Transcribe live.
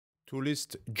To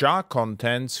list jar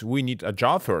contents, we need a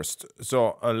jar first.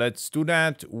 So let's do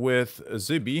that with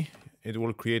Zibi. It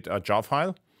will create a jar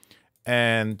file.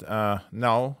 And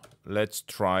now let's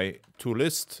try to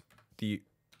list the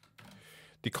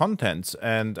contents.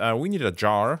 And we need a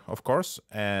jar, of course.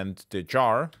 And the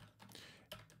jar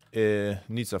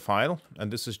needs a file.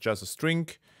 And this is just a string.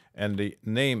 And the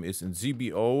name is in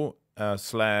ZBO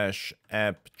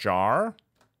 /app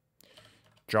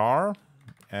jar.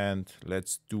 And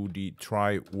let's do the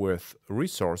try with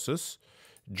resources.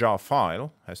 Jar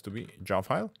file has to be jar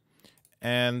file.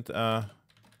 And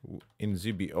in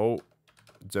ZBO,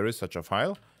 there is such a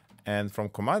file. And from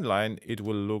command line, it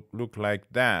will look like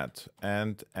that.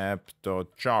 And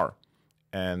app.jar.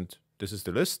 And this is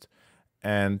the list.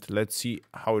 And let's see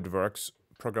how it works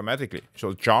programmatically.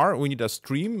 So jar, we need a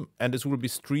stream. And this will be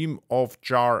stream of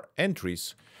jar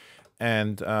entries.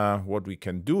 And what we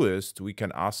can do is we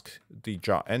can ask the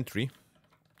jar entry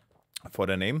for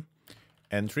the name,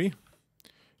 entry,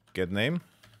 get name.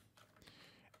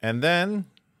 And then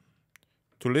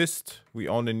to list, we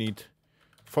only need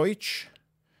for each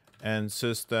and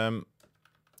system,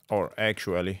 or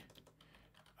actually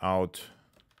out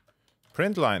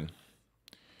print line.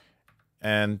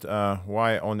 And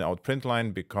why only out print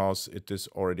line? Because it is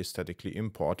already statically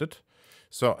imported.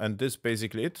 So, and this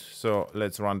basically it. So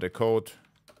let's run the code.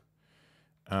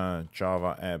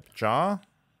 Java app jar,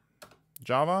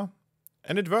 Java,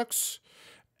 and it works.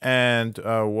 And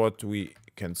what we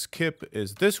can skip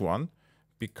is this one,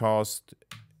 because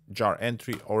jar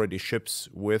entry already ships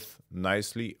with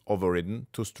nicely overridden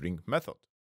toString method.